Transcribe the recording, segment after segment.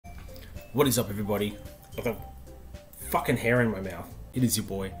What is up, everybody? I've got fucking hair in my mouth. It is your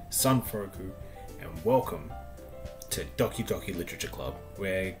boy, sonfroku, and welcome to Doki Doki Literature Club.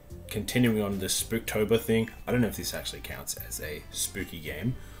 We're continuing on this Spooktober thing. I don't know if this actually counts as a spooky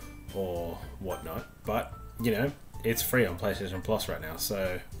game or whatnot, but, you know, it's free on PlayStation Plus right now,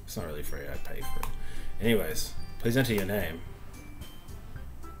 so it's not really free, I pay for it. Anyways, please enter your name.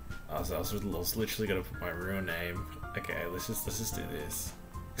 I was literally gonna put my real name. Okay, let's just do this.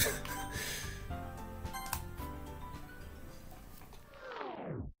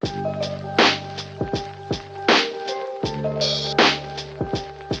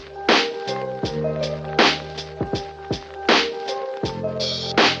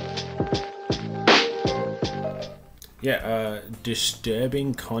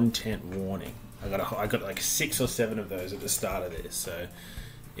 Disturbing content warning. I got like 6 or 7 of those at the start of this, so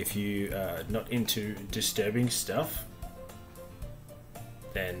if you are not into disturbing stuff,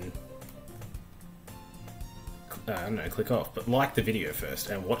 then I don't know, click off. But like the video first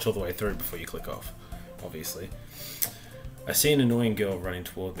and watch all the way through before you click off, obviously. I see an annoying girl running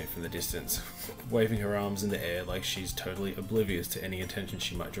toward me from the distance, waving her arms in the air like she's totally oblivious to any attention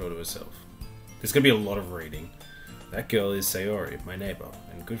she might draw to herself. There's gonna be a lot of reading. That girl is Sayori, my neighbour,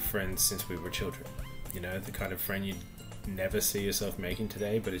 and good friends since we were children. You know, the kind of friend you'd never see yourself making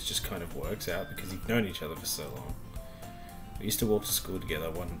today, but it just kind of works out because you've known each other for so long. We used to walk to school together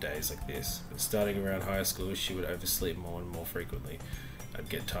on days like this, but starting around high school she would oversleep more and more frequently. I'd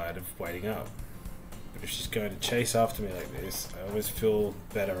get tired of waiting up. But if she's going to chase after me like this, I always feel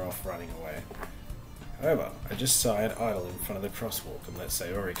better off running away. However, I just sighed idle in front of the crosswalk and let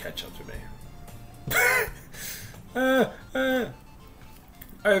Sayori catch up to me. I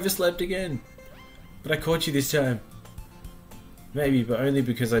overslept again. But I caught you this time. Maybe, but only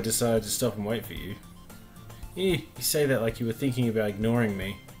because I decided to stop and wait for you. You say that like you were thinking about ignoring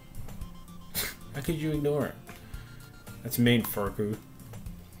me. How could you ignore it? That's mean, Froku.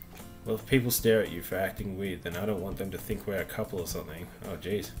 Well, if people stare at you for acting weird, then I don't want them to think we're a couple or something. Oh,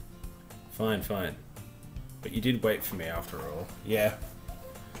 jeez. Fine, fine. But you did wait for me after all. Yeah.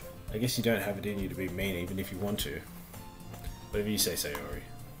 I guess you don't have it in you to be mean even if you want to. Whatever you say, Sayori.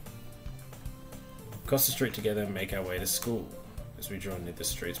 Cross the street together and make our way to school. As we draw near, the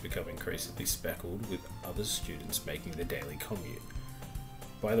streets become increasingly speckled with other students making the daily commute.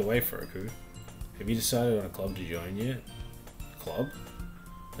 By the way, Froku, have you decided on a club to join yet? Club?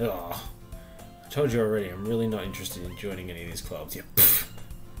 Ugh. I told you already, I'm really not interested in joining any of these clubs. Yeah, pfft.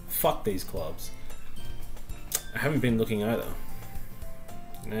 Fuck these clubs. I haven't been looking either.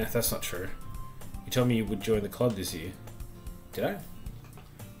 Nah, that's not true. You told me you would join the club this year. Did I?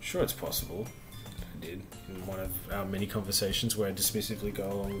 Sure, it's possible. I did, in one of our many conversations where I dismissively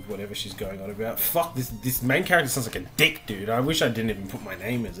go along with whatever she's going on about. Fuck, this main character sounds like a dick, dude. I wish I didn't even put my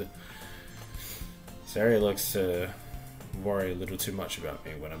name as it. Saria likes to worry a little too much about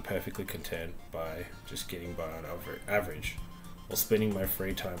me when I'm perfectly content by just getting by on average, while spending my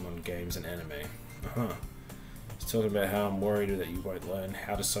free time on games and anime. He's talking about how I'm worried that you won't learn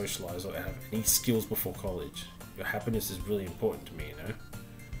how to socialize or have any skills before college. Your happiness is really important to me, you know?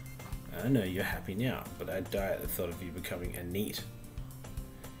 I know you're happy now, but I'd die at the thought of you becoming a NEET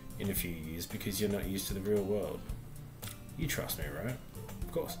in a few years because you're not used to the real world. You trust me, right?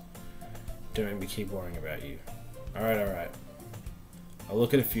 Of course. Don't make me keep worrying about you. Alright. I'll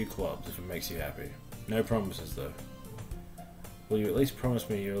look at a few clubs if it makes you happy. No promises, though. Will you at least promise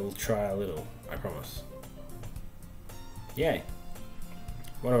me you'll try a little? I promise. Yay.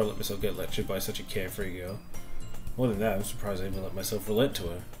 Why do I let myself get lectured by such a carefree girl? More than that, I'm surprised I even let myself relent to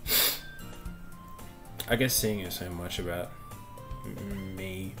her. I guess seeing her so much about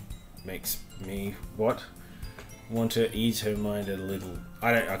me makes me, what? Want to ease her mind a little.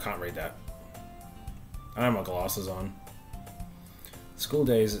 I can't read that. I have my glasses on. School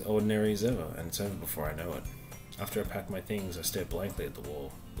day is ordinary as ever, and it's over before I know it. After I pack my things, I stare blankly at the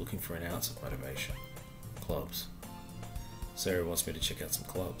wall, looking for an ounce of motivation. Clubs. Sarah wants me to check out some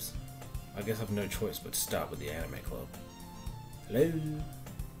clubs. I guess I've no choice but to start with the anime club. Hello?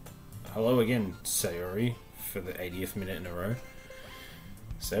 Hello again, Sayori, for the 80th minute in a row.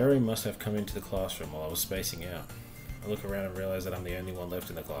 Sayori must have come into the classroom while I was spacing out. I look around and realize that I'm the only one left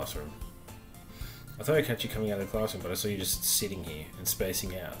in the classroom. I thought I'd catch you coming out of the classroom, but I saw you just sitting here and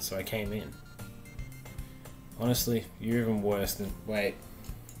spacing out, so I came in. Honestly, you're even worse than... Wait.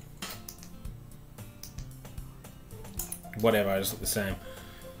 Whatever, I just look the same.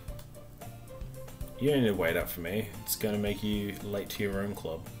 You don't need to wait up for me. It's going to make you late to your own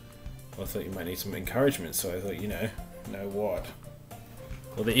club. Well, I thought you might need some encouragement, so I thought, you know what?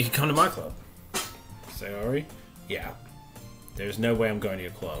 Well, that you could come to my club. Sayori? Yeah. There's no way I'm going to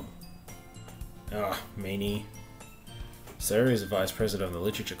your club. Ah, meanie. Sayori is a vice president of the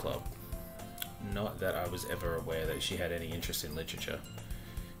literature club. Not that I was ever aware that she had any interest in literature.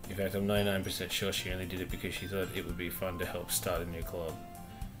 In fact, I'm 99% sure she only did it because she thought it would be fun to help start a new club.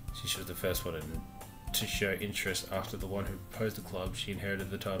 She was the first one to show interest after the one who proposed the club. She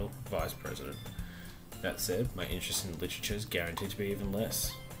inherited the title Vice President. That said, my interest in literature is guaranteed to be even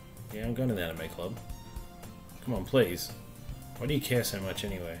less. Yeah, I'm going to the anime club. Come on, please. Why do you care so much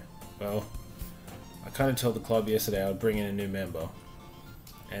anyway? Well, I kind of told the club yesterday I would bring in a new member.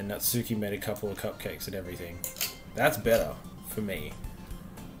 And Natsuki made a couple of cupcakes and everything. That's better, for me.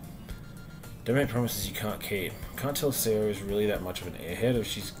 Don't make promises you can't keep. Can't tell if Sayori is really that much of an airhead or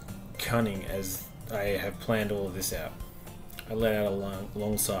she's cunning as I have planned all of this out. I let out a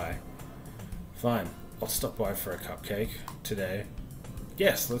long sigh. Fine, I'll stop by for a cupcake today.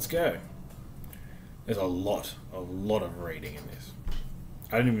 Yes, let's go. There's a lot of reading in this.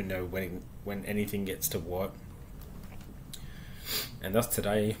 I don't even know when anything gets to what. And thus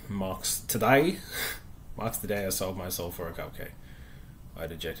today marks the day I sold my soul for a cupcake. I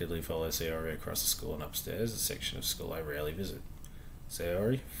dejectedly follow Sayori across the school and upstairs, a section of school I rarely visit.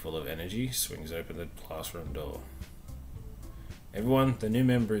 Sayori, full of energy, swings open the classroom door. Everyone, the new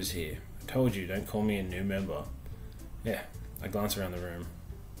member is here. I told you, don't call me a new member. Yeah, I glance around the room.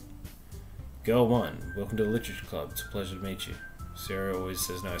 Girl 1, welcome to the Literature Club. It's a pleasure to meet you. Sayori always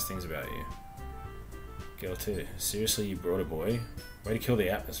says nice things about you. Girl 2, seriously you brought a boy? Way to kill the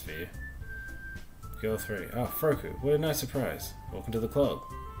atmosphere. Girl 3, oh Froku, what a nice surprise. Welcome to the club.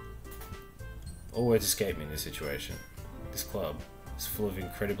 All words escape me in this situation. This club is full of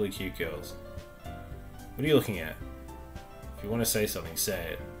incredibly cute girls. What are you looking at? If you want to say something,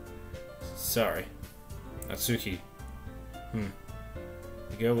 say it. Sorry. Natsuki.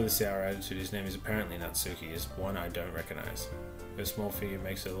 The girl with the sour attitude, whose name is apparently Natsuki, is one I don't recognize. Her small figure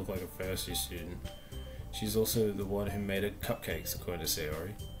makes her look like a first year student. She's also the one who made her cupcakes, according to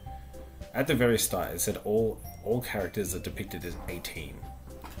Sayori. At the very start, it said all characters are depicted as 18.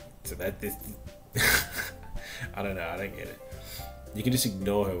 So that this, I don't know, I don't get it. You can just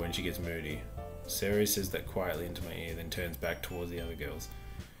ignore her when she gets moody. Sayori says that quietly into my ear, then turns back towards the other girls.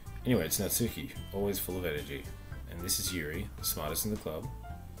 Anyway, it's Natsuki, always full of energy. And this is Yuri, the smartest in the club.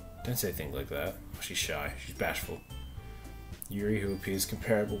 Don't say things like that. She's shy, she's bashful. Yuri, who appears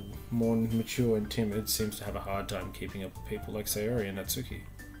comparable, more mature and timid, seems to have a hard time keeping up with people like Sayori and Natsuki.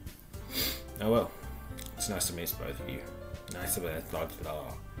 Oh well, it's nice to meet both of you. Nice to meet blah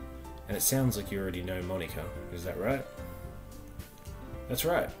blah. And it sounds like you already know Monika, is that right? That's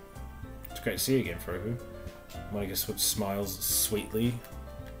right. It's great to see you again, Froku. Monika smiles sweetly.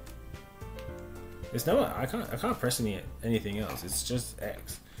 There's no, I can't press anything else. It's just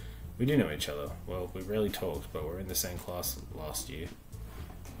X. We do know each other. Well, we rarely talked, but we're in the same class last year.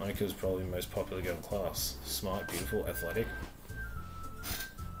 Monika was probably the most popular girl in class. Smart, beautiful, athletic.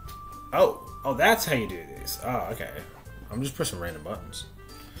 Oh, that's how you do this. Oh, okay. I'm just pressing random buttons.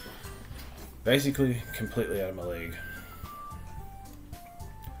 Basically, completely out of my league.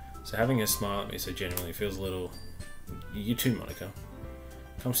 So having her smile at me so genuinely feels a little... You too, Monika.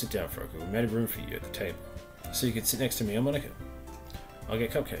 Come sit down, Froku. We made a room for you at the table. So you can sit next to me or Monika. I'll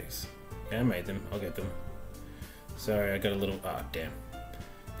get cupcakes. Yeah, I made them. I'll get them. Sorry, I got a little... Ah, damn.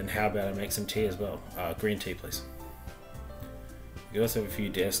 Then how about I make some tea as well? Green tea, please. You girls have a few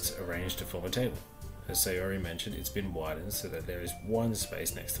desks arranged to form a table. As Sayori mentioned, it's been widened so that there is one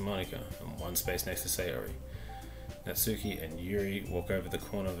space next to Monika and one space next to Sayori. Natsuki and Yuri walk over the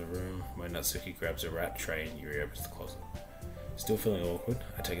corner of the room where Natsuki grabs a wrap tray and Yuri opens the closet. Still feeling awkward,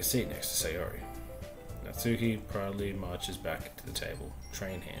 I take a seat next to Sayori. Natsuki proudly marches back to the table,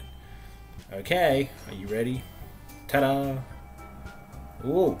 tray in hand. Okay, are you ready? Ta-da!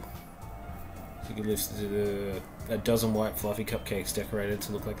 Ooh! Natsuki lifts a dozen white fluffy cupcakes decorated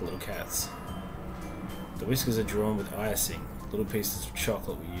to look like little cats. The whiskers are drawn with icing, little pieces of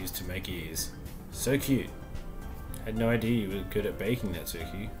chocolate we use to make ears. So cute! Had no idea you were good at baking,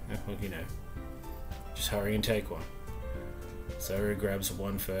 Natsuki. Well, you know. Just hurry and take one. Sayori grabs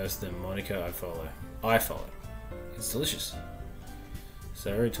one first, then Monika, I follow. It's delicious.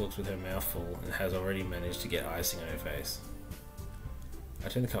 Sayori talks with her mouth full and has already managed to get icing on her face. I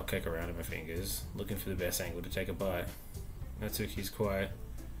turn the cupcake around in my fingers, looking for the best angle to take a bite. Natsuki's quiet.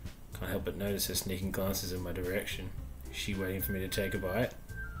 Can't help but notice her sneaking glances in my direction. Is she waiting for me to take a bite?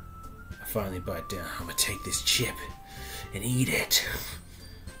 I finally bite down. I'm gonna take this chip and eat it.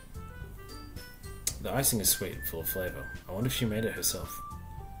 The icing is sweet and full of flavour. I wonder if she made it herself.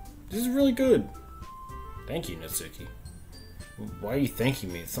 This is really good. Thank you, Natsuki. Why are you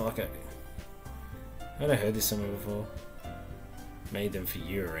thanking me? It's not like haven't I heard this somewhere before? Made them for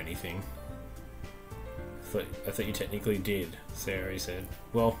you or anything. I thought you technically did, Sayori said.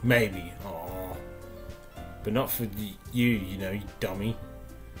 Well, maybe. Aww. But not for you, you know, you dummy.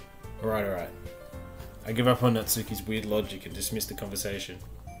 Alright. I give up on Natsuki's weird logic and dismiss the conversation.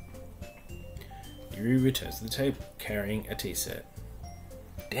 Yuri returns to the table, carrying a tea set.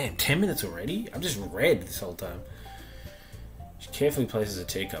 Damn, 10 minutes already? I've just read this whole time. She carefully places a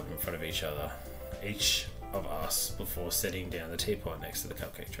teacup in front of each of us, before setting down the teapot next to the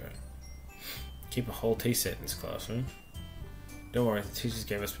cupcake tray. Keep a whole tea set in this classroom. Don't worry, the teachers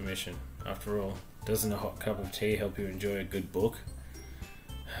gave us permission. After all, doesn't a hot cup of tea help you enjoy a good book?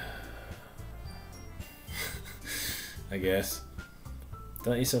 I guess.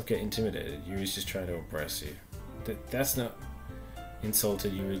 Don't let yourself get intimidated. Yuri's just trying to impress you. That's not...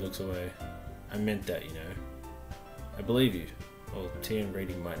 Insulted, Yuri looks away. I meant that, you know. I believe you. Well, tea and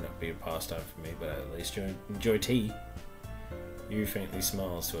reading might not be a pastime for me, but at least you enjoy tea. Yuri faintly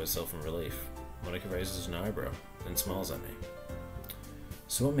smiles to herself in relief. Monika raises an eyebrow, then smiles at me.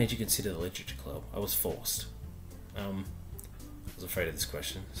 So what made you consider the literature club? I was forced. I was afraid of this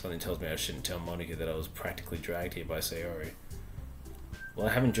question. Something tells me I shouldn't tell Monika that I was practically dragged here by Sayori. Well,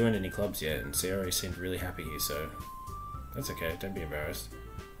 I haven't joined any clubs yet, and Sayori seemed really happy here, so... That's okay, don't be embarrassed.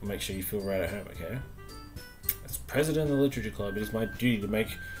 We'll make sure you feel right at home, okay? As president of the literature club, it is my duty to make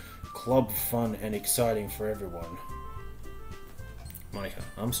club fun and exciting for everyone. Monika,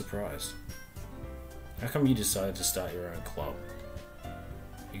 I'm surprised. How come you decided to start your own club?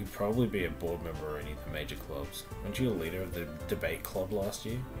 You could probably be a board member of any of the major clubs. Weren't you a leader of the debate club last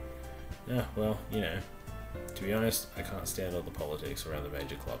year? Yeah, well, you know. To be honest, I can't stand all the politics around the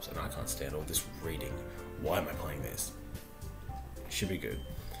major clubs, and I can't stand all this reading. Why am I playing this? It should be good.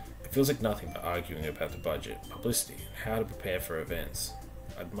 It feels like nothing but arguing about the budget, publicity, and how to prepare for events.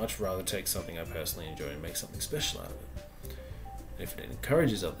 I'd much rather take something I personally enjoy and make something special out of it. And if it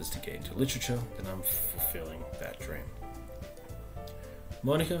encourages others to get into literature, then I'm fulfilling that dream.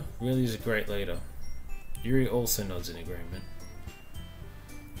 Monika really is a great leader. Yuri also nods in agreement.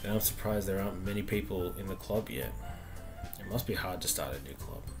 And I'm surprised there aren't many people in the club yet. It must be hard to start a new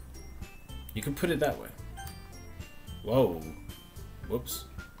club. You could put it that way. Whoa. Whoops.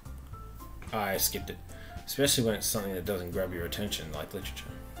 I skipped it. Especially when it's something that doesn't grab your attention, like literature.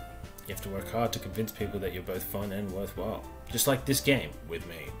 You have to work hard to convince people that you're both fun and worthwhile. Just like this game, with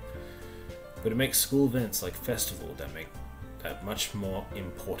me. But it makes school events like festival that make that much more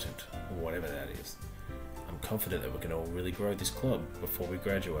important, or whatever that is. I'm confident that we can all really grow this club before we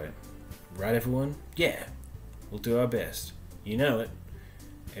graduate. Right, everyone? Yeah! We'll do our best. You know it.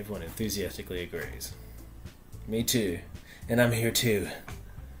 Everyone enthusiastically agrees. Me too. And I'm here too.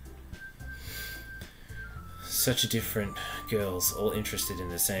 Such different girls, all interested in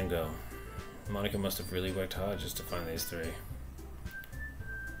the same goal. Monika must have really worked hard just to find these three.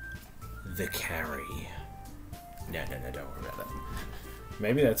 The carry. No, don't worry about that.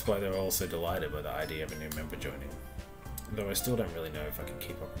 Maybe that's why they're all so delighted by the idea of a new member joining. Though I still don't really know if I can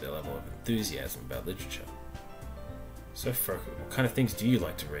keep up with their level of enthusiasm about literature. So Froku, what kind of things do you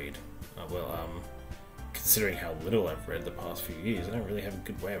like to read? Considering how little I've read the past few years, I don't really have a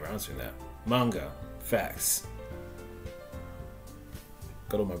good way of answering that. Manga. Facts.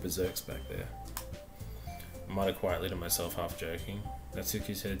 Got all my berserks back there. I muttered quietly to myself, half joking.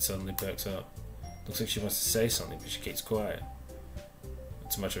 Natsuki's head suddenly perks up. Looks like she wants to say something, but she keeps quiet.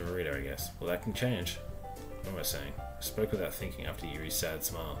 Not so much of a reader, I guess. Well, that can change. What am I saying? I spoke without thinking after Yuri's sad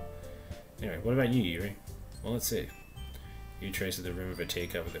smile. Anyway, what about you, Yuri? Well, let's see. You traces the rim of a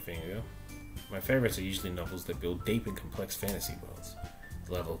teacup with a finger. My favourites are usually novels that build deep and complex fantasy worlds.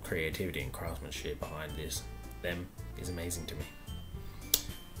 The level of creativity and craftsmanship behind them is amazing to me.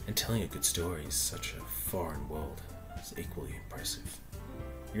 And telling a good story in such a foreign world is equally impressive.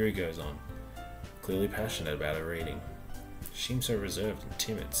 Yuri goes on, clearly passionate about her reading. She seems so reserved and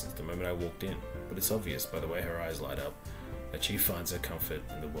timid since the moment I walked in, but it's obvious by the way her eyes light up that she finds her comfort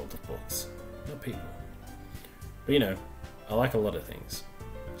in the world of books, not people. But you know, I like a lot of things.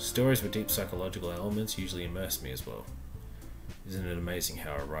 Stories with deep psychological elements usually immerse me as well. Isn't it amazing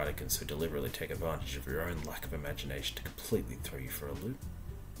how a writer can so deliberately take advantage of your own lack of imagination to completely throw you for a loop?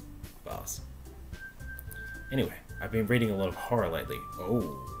 Bars. Anyway, I've been reading a lot of horror lately.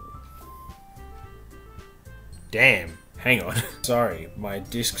 Oh. Damn. Hang on. Sorry, my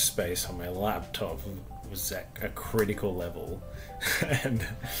disk space on my laptop was at a critical level and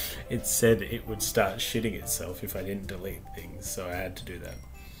it said it would start shitting itself if I didn't delete things, so I had to do that.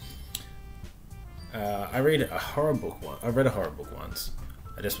 I read a horror book once.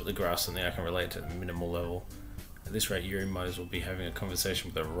 I desperately grasped something I can relate to at a minimal level. At this rate, Yuri might as well be having a conversation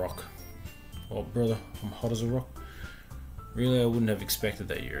with a rock. Oh, brother, I'm hot as a rock. Really, I wouldn't have expected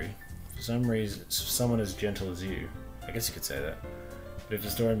that, Yuri. For some reason, someone as gentle as you, I guess you could say that. But if the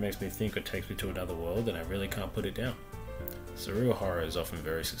story makes me think or takes me to another world, then I really can't put it down. Surreal horror is often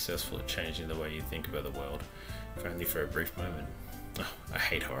very successful at changing the way you think about the world, if only for a brief moment. Oh, I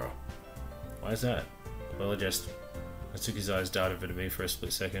hate horror. Why is that? Well, Natsuki's eyes darted over to me for a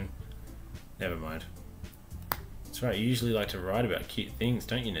split second. Never mind. That's right, you usually like to write about cute things,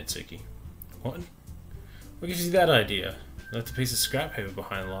 don't you, Natsuki? What? What gives you that idea? You left a piece of scrap paper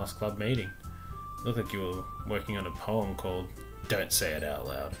behind the last club meeting. It looked like you were working on a poem called Don't Say It Out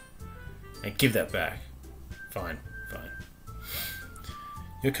Loud. And give that back. Fine, fine.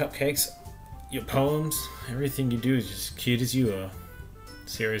 Your cupcakes, your poems, everything you do is just cute as you are.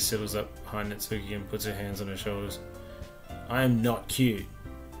 Siri settles up behind Natsuki and puts her hands on her shoulders. I am not cute.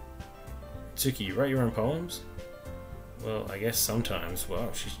 Natsuki, you write your own poems? Well, I guess sometimes.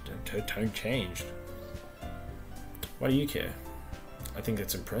 Wow, her tone changed. Why do you care? I think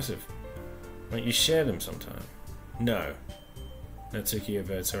that's impressive. Why don't you share them sometime? No. Natsuki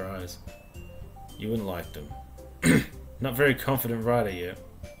averts her eyes. You wouldn't like them. Not very confident writer yet.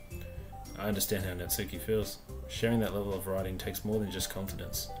 I understand how Natsuki feels. Sharing that level of writing takes more than just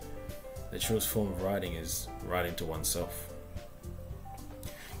confidence. The truest form of writing is writing to oneself.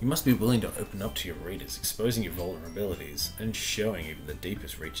 You must be willing to open up to your readers, exposing your vulnerabilities, and showing even the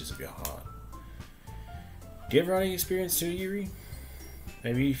deepest reaches of your heart. Do you have writing experience too, Yuri?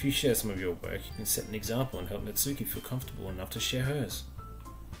 Maybe if you share some of your work, you can set an example and help Natsuki feel comfortable enough to share hers.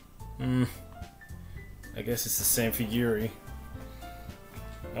 I guess it's the same for Yuri.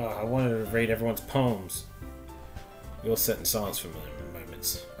 Oh, I wanted to read everyone's poems. We all sat in silence for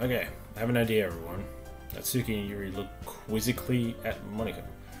moments. Okay, I have an idea, everyone. Natsuki and Yuri look quizzically at Monika.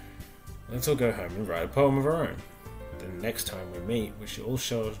 Let's all go home and write a poem of our own. Then next time we meet, we should all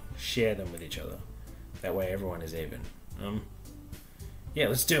share them with each other. That way everyone is even. Yeah,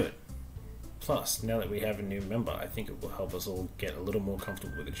 let's do it. Plus, now that we have a new member, I think it will help us all get a little more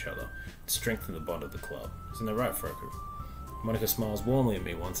comfortable with each other and strengthen the bond of the club. Isn't that right, Froku? Monika smiles warmly at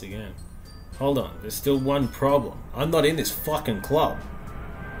me once again. Hold on, there's still one problem. I'm not in this fucking club.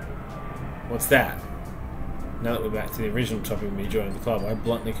 What's that? Now that we're back to the original topic of me joining the club, I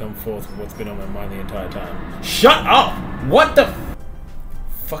bluntly come forth with what's been on my mind the entire time. Shut up! What the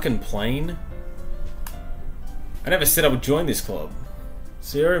fucking plane? I never said I would join this club.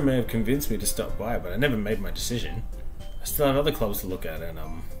 Sierra may have convinced me to stop by, but I never made my decision. I still have other clubs to look at, and I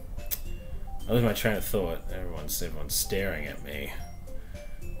lose my train of thought. Everyone's staring at me.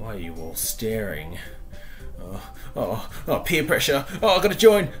 Why are you all staring? Oh, peer pressure! Oh, I gotta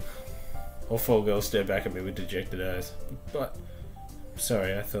join! All four girls stare back at me with dejected eyes. But,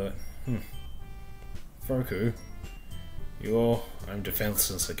 sorry, I thought, Froku, I'm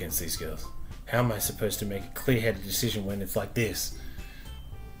defenseless against these girls. How am I supposed to make a clear-headed decision when it's like this?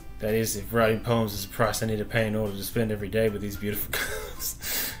 That is, if writing poems is a price I need to pay in order to spend every day with these beautiful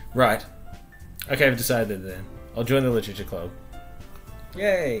girls. Right. Okay, I've decided then. I'll join the literature club.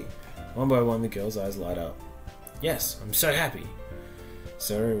 Yay! One by one, the girls' eyes light up. Yes, I'm so happy.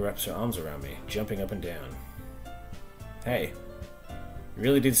 Sarah wraps her arms around me, jumping up and down. Hey, you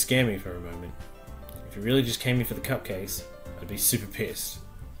really did scare me for a moment. If you really just came in for the cupcakes, I'd be super pissed.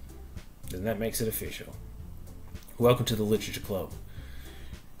 Then that makes it official. Welcome to the literature club.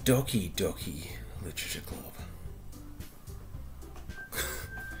 Doki Doki Literature Club.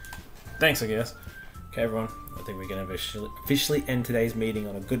 Thanks, I guess. Okay, everyone. I think we can officially end today's meeting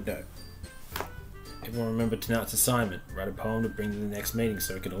on a good note. Everyone remember tonight's assignment. Write a poem to bring to the next meeting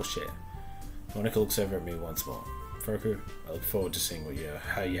so we can all share. Monika looks over at me once more. Froku, I look forward to seeing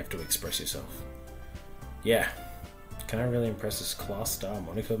how you have to express yourself. Yeah. Can I really impress this class star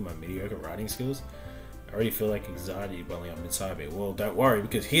Monika with my mediocre writing skills? I already feel like anxiety welling up inside me. Well, don't worry,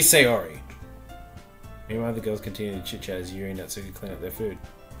 because here's Sayori. Meanwhile, the girls continue to chit-chat as Yuri and Natsuki clean up their food.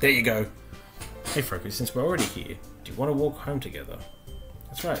 There you go. Hey Froku, since we're already here, do you want to walk home together?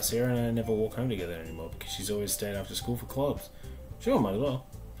 That's right, Sarah and I never walk home together anymore because she's always staying after school for clubs. Sure, might as well.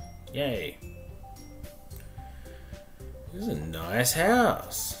 Yay. This is a nice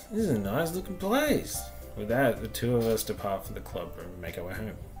house. This is a nice looking place. With that, the two of us depart from the club and make our way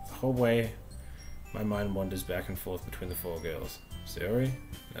home. The whole way, my mind wanders back and forth between the four girls. Sayori,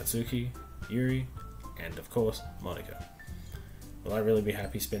 Natsuki, Yuri, and of course, Monika. Will I really be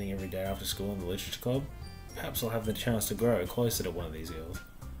happy spending every day after school in the literature club? Perhaps I'll have the chance to grow closer to one of these girls.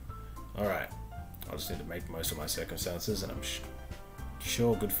 Alright, I'll just need to make the most of my circumstances and I'm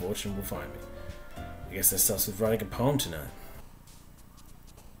sure good fortune will find me. I guess that starts with writing a poem tonight.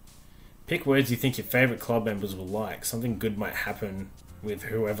 Pick words you think your favourite club members will like. Something good might happen with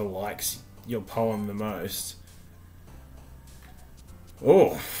whoever likes your poem the most.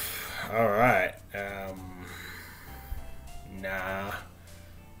 Oh, Alright. Nah.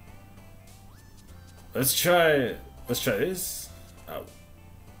 Let's try this. Oh.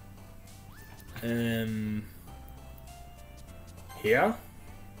 Here.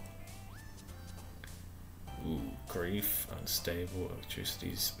 Ooh, grief, unstable,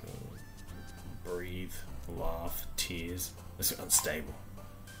 electricity, breathe, laugh, tears. Let's go unstable.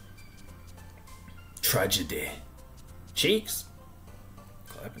 Tragedy. Cheeks.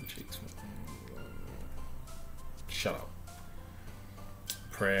 Clapping cheeks. Shut up.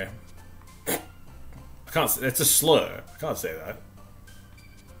 Prayer. I can't say, it's a slur. I can't say that.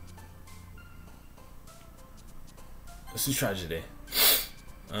 This is tragedy.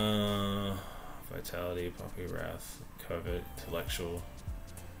 Vitality, puppy wrath, covert, intellectual,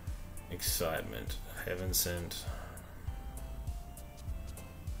 excitement, heaven sent.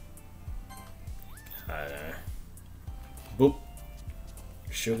 I don't know. Boop.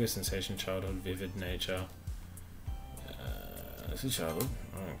 Sugar, sensation, childhood, vivid, nature. This is childhood.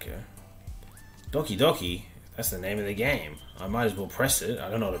 I don't care. Doki Doki. That's the name of the game. I might as well press it. I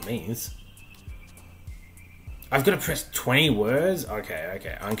don't know what it means. I've got to press 20 words? Okay,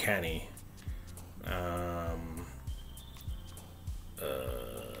 okay. Uncanny.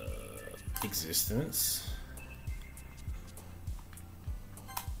 Existence.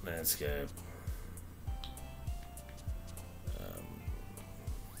 Landscape.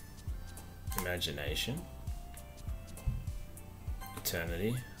 Imagination.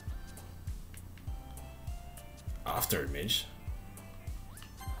 Eternity. After image.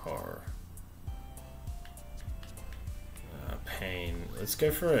 Horror. Pain. Let's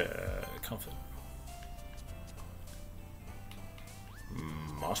go for a comfort.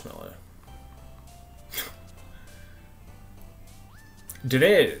 Marshmallow. Do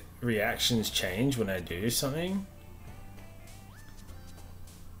their reactions change when I do something?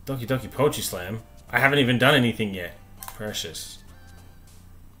 Doki Doki Poetry Slam. I haven't even done anything yet. Precious.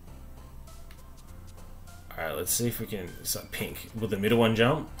 Alright, let's see if we can... It's like pink. Will the middle one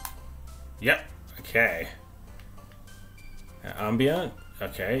jump? Yep. Okay. Ambient.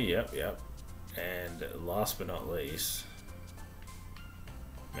 Okay, yep, yep. And last but not least...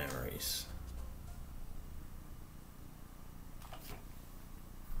 Memories.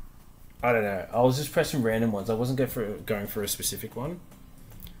 I don't know. I was just pressing random ones. I wasn't going for a specific one.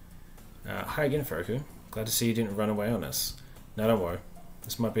 Hi again, Froku. Glad to see you didn't run away on us. No, don't worry.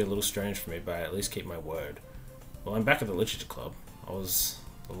 This might be a little strange for me, but I at least keep my word. Well, I'm back at the Literature Club. I was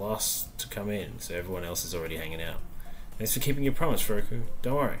the last to come in, so everyone else is already hanging out. Thanks for keeping your promise, Froku.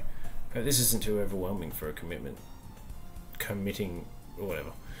 Don't worry. Hope this isn't too overwhelming for a committing, or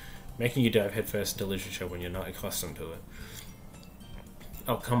whatever. Making you dive headfirst into literature when you're not accustomed to it.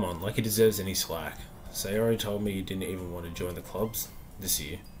 Oh, come on, like he deserves any slack. Sayori told me you didn't even want to join the clubs this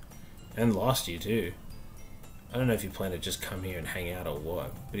year. And last year, too. I don't know if you plan to just come here and hang out or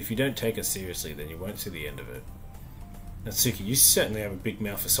what, but if you don't take us seriously, then you won't see the end of it. Natsuki, you certainly have a big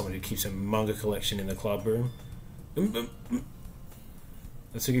mouth for someone who keeps a manga collection in the club room. Natsuki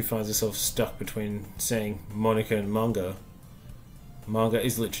finds herself stuck between saying Monica and manga. Manga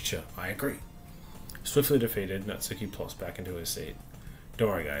is literature. I agree. Swiftly defeated, Natsuki plops back into her seat. Don't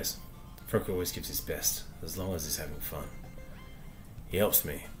worry, guys. Froku always gives his best, as long as he's having fun. He helps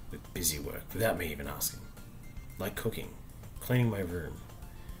me with busy work, without me even asking. Like cooking, cleaning my room.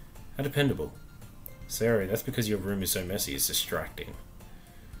 How dependable. Sorry, that's because your room is so messy, it's distracting.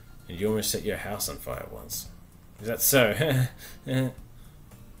 And you almost set your house on fire once. Is that so? You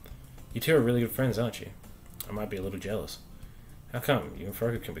two are really good friends, aren't you? I might be a little jealous. How come? You and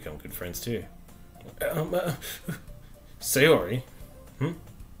Froku can become good friends too. Sayori?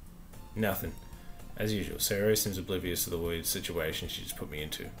 Nothing. As usual, Sayori seems oblivious to the weird situation she just put me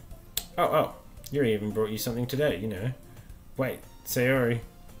into. Oh, Yuri even brought you something today, you know. Wait, Sayori?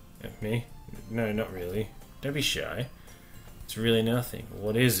 Me? No, not really. Don't be shy. It's really nothing.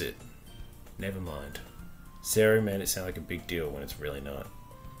 What is it? Never mind. Sayori made it sound like a big deal when it's really not.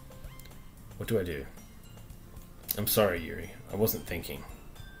 What do I do? I'm sorry, Yuri. I wasn't thinking.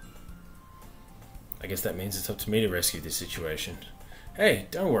 I guess that means it's up to me to rescue this situation. Hey,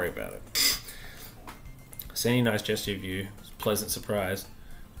 don't worry about it. Seeing a nice gesture of you, a pleasant surprise,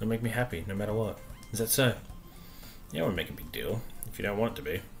 it'll make me happy no matter what. Is that so? You don't want to make a big deal if you don't want it to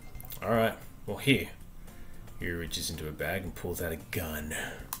be. Alright, well here. Yuri reaches into a bag and pulls out a gun.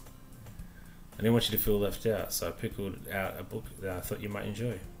 I didn't want you to feel left out, so I pickled out a book that I thought you might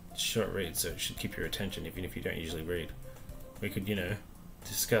enjoy. It's a short read, so it should keep your attention even if you don't usually read. We could, you know,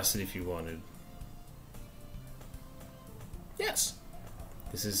 discuss it if you wanted. Yes!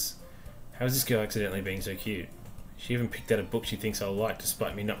 How is this girl accidentally being so cute? She even picked out a book she thinks I'll like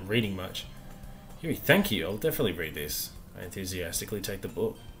despite me not reading much. Yuri, thank you. I'll definitely read this. I enthusiastically take the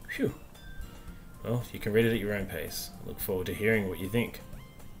book. Phew. Well, you can read it at your own pace. I look forward to hearing what you think.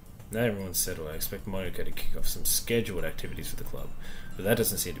 Now everyone's settled, I expect Monica to kick off some scheduled activities for the club, but that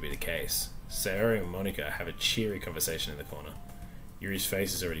doesn't seem to be the case. Sayori and Monica have a cheery conversation in the corner. Yuri's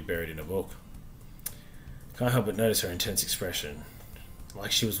face is already buried in a book. Can't help but notice her intense expression,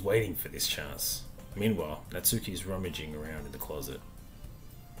 like she was waiting for this chance. Meanwhile, Natsuki is rummaging around in the closet.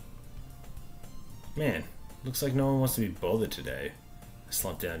 Man, looks like no one wants to be bothered today. I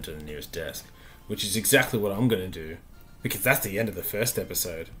slump down to the nearest desk, which is exactly what I'm going to do, because that's the end of the first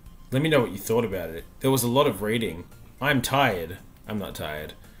episode. Let me know what you thought about it. There was a lot of reading. I'm tired. I'm not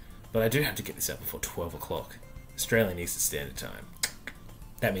tired. But I do have to get this out before 12 o'clock. Australian Eastern Standard Time.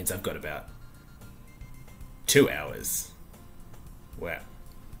 That means I've got about 2 hours. Wow.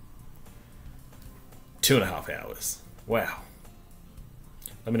 2.5 hours. Wow.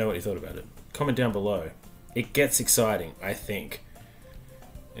 Let me know what you thought about it. Comment down below. It gets exciting, I think.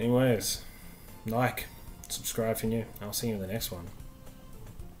 Anyways, like, subscribe for new. I'll see you in the next one.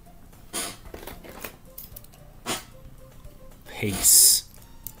 Peace.